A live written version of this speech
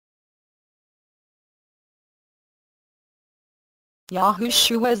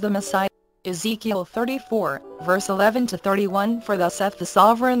Yahushua is the Messiah. Ezekiel 34, verse 11 to 31. For thus saith the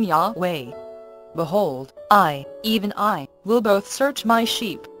sovereign Yahweh, Behold, I, even I, will both search my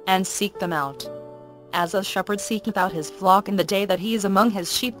sheep, and seek them out. As a shepherd seeketh out his flock in the day that he is among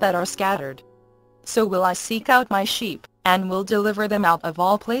his sheep that are scattered, so will I seek out my sheep, and will deliver them out of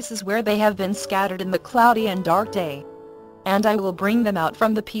all places where they have been scattered in the cloudy and dark day. And I will bring them out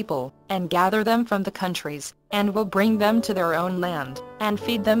from the people, and gather them from the countries, and will bring them to their own land, and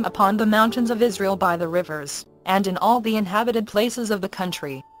feed them upon the mountains of Israel by the rivers, and in all the inhabited places of the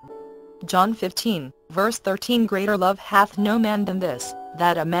country. John 15, verse 13. Greater love hath no man than this,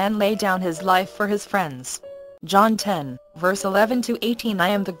 that a man lay down his life for his friends. John 10, verse 11 to 18. I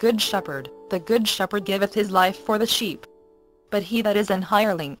am the good shepherd giveth his life for the sheep. But he that is an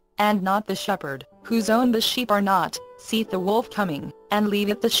hireling, and not the shepherd, whose own the sheep are not, seeth the wolf coming, and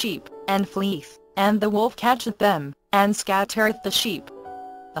leaveth the sheep, and fleeth, and the wolf catcheth them, and scattereth the sheep.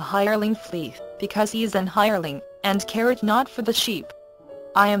 The hireling fleeth, because he is an hireling, and careth not for the sheep.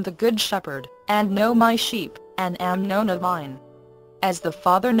 I am the good shepherd, and know my sheep, and am known of mine. As the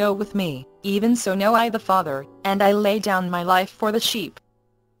Father knoweth me, even so know I the Father, and I lay down my life for the sheep.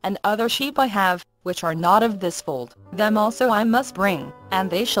 And other sheep I have, which are not of this fold, them also I must bring, and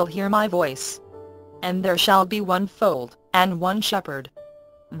they shall hear my voice. And there shall be one fold, and one shepherd.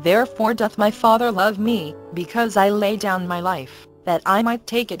 Therefore doth my Father love me, because I lay down my life, that I might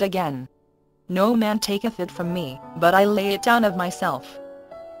take it again. No man taketh it from me, but I lay it down of myself.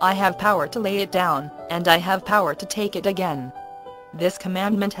 I have power to lay it down, and I have power to take it again. This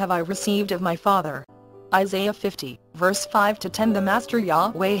commandment have I received of my Father. Isaiah 50, verse 5 to 10. The Master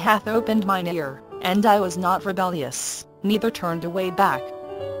Yahweh hath opened mine ear, and I was not rebellious, neither turned away back.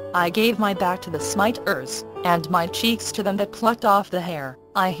 I gave my back to the smiters, and my cheeks to them that plucked off the hair.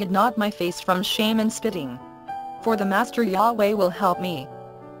 I hid not my face from shame and spitting. For the Master Yahweh will help me.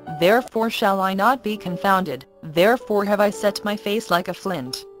 Therefore shall I not be confounded, therefore have I set my face like a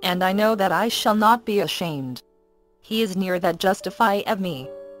flint, and I know that I shall not be ashamed. He is near that justifieth me.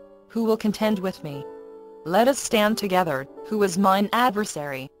 Who will contend with me? Let us stand together. Who is mine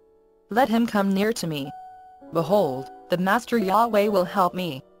adversary? Let him come near to me. Behold, the Master Yahweh will help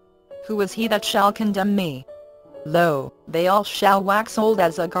me. Who is he that shall condemn me? Lo, they all shall wax old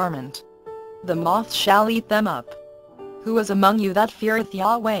as a garment. The moth shall eat them up. Who is among you that feareth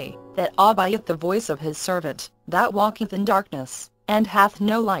Yahweh, that obeyeth the voice of his servant, that walketh in darkness, and hath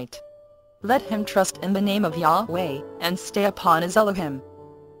no light? Let him trust in the name of Yahweh, and stay upon his Elohim.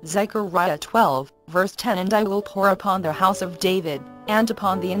 Zechariah 12, verse 10. And I will pour upon the house of David, and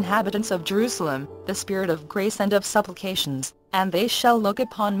upon the inhabitants of Jerusalem, the spirit of grace and of supplications, and they shall look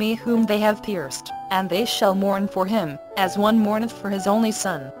upon me whom they have pierced, and they shall mourn for him, as one mourneth for his only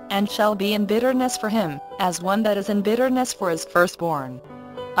son, and shall be in bitterness for him, as one that is in bitterness for his firstborn.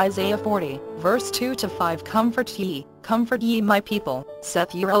 Isaiah 40, verse 2 to 5. Comfort ye my people,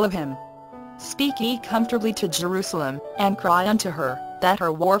 saith your Elohim. Speak ye comfortably to Jerusalem, and cry unto her, that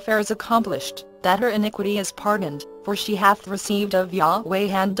her warfare is accomplished, that her iniquity is pardoned, for she hath received of Yahweh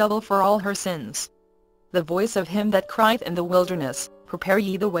hand double for all her sins. The voice of him that crieth in the wilderness, prepare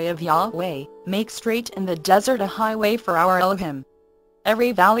ye the way of Yahweh, make straight in the desert a highway for our Elohim.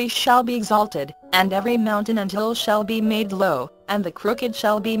 Every valley shall be exalted, and every mountain and hill shall be made low, and the crooked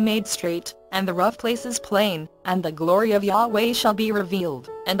shall be made straight, and the rough places plain, and the glory of Yahweh shall be revealed,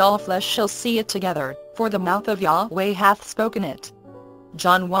 and all flesh shall see it together, for the mouth of Yahweh hath spoken it.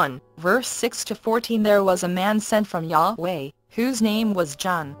 John 1, verse 6 to 14. There was a man sent from Yahweh, whose name was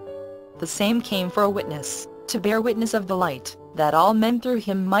John. The same came for a witness, to bear witness of the light, that all men through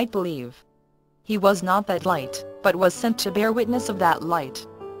him might believe. He was not that light, but was sent to bear witness of that light.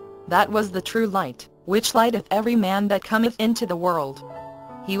 That was the true light, which lighteth every man that cometh into the world.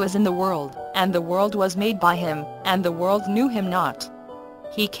 He was in the world, and the world was made by him, and the world knew him not.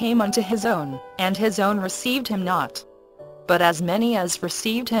 He came unto his own, and his own received him not. But as many as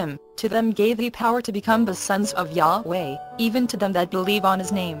received him, to them gave he power to become the sons of Yahweh, even to them that believe on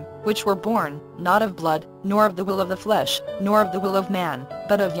his name, which were born, not of blood, nor of the will of the flesh, nor of the will of man,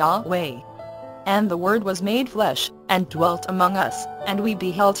 but of Yahweh. And the Word was made flesh, and dwelt among us, and we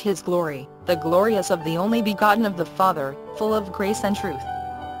beheld his glory, the glory as of the only begotten of the Father, full of grace and truth.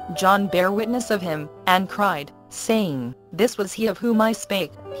 John bare witness of him, and cried, saying, This was he of whom I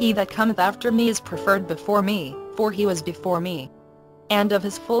spake, he that cometh after me is preferred before me, for he was before me. And of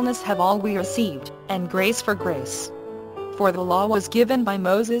his fullness have all we received, and grace for grace. For the law was given by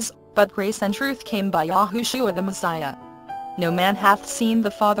Moses, but grace and truth came by Yahushua the Messiah. No man hath seen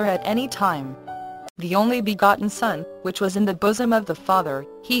the Father at any time. The only begotten Son, which was in the bosom of the Father,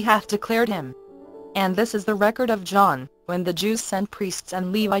 he hath declared him. And this is the record of John, when the Jews sent priests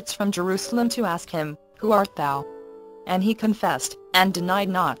and Levites from Jerusalem to ask him, Who art thou? And he confessed, and denied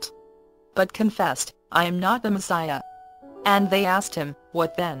not, but confessed, I am not the Messiah. And they asked him,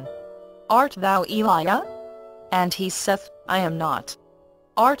 What then? Art thou Eliah? And he saith, I am not.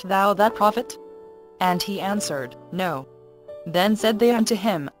 Art thou that prophet? And he answered, No. Then said they unto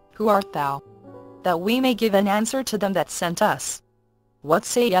him, Who art thou? That we may give an answer to them that sent us. What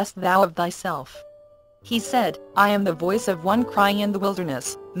sayest thou of thyself? He said, I am the voice of one crying in the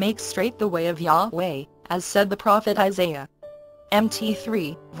wilderness, Make straight the way of Yahweh, as said the prophet Isaiah. Mt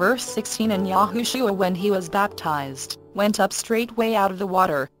 3, verse 16. And Yahushua, when he was baptized, went up straightway out of the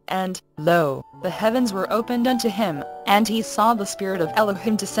water, and, lo, the heavens were opened unto him, and he saw the Spirit of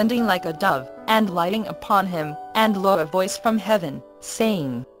Elohim descending like a dove, and lighting upon him, and lo, a voice from heaven,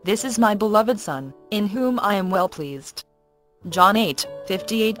 saying, This is my beloved Son, in whom I am well pleased. John 8,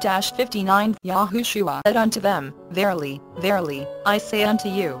 58-59. Yahushua said unto them, Verily, verily, I say unto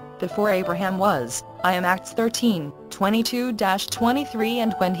you, before Abraham was, I am. Acts 13, 22-23.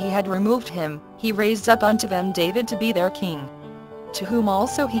 And when he had removed him, he raised up unto them David to be their king, to whom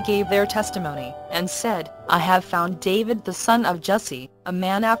also he gave their testimony, and said, I have found David the son of Jesse, a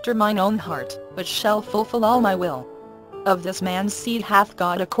man after mine own heart, which shall fulfill all my will. Of this man's seed hath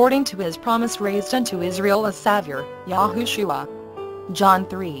God according to his promise raised unto Israel a Saviour, Yahushua. John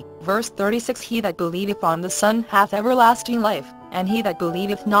 3, verse 36. He that believeth on the Son hath everlasting life, and he that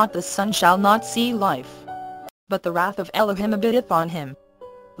believeth not the Son shall not see life, but the wrath of Elohim abideth on him.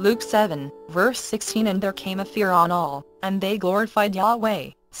 Luke 7, verse 16. And there came a fear on all, and they glorified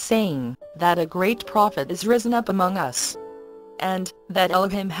Yahweh, saying, That a great prophet is risen up among us, and that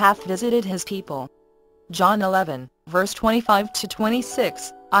Elohim hath visited his people. John 11, verse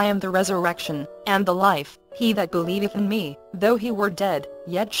 25-26. I am the resurrection, and the life. He that believeth in me, though he were dead,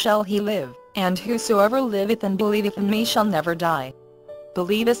 yet shall he live, and whosoever liveth and believeth in me shall never die.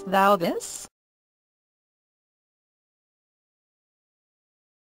 Believest thou this?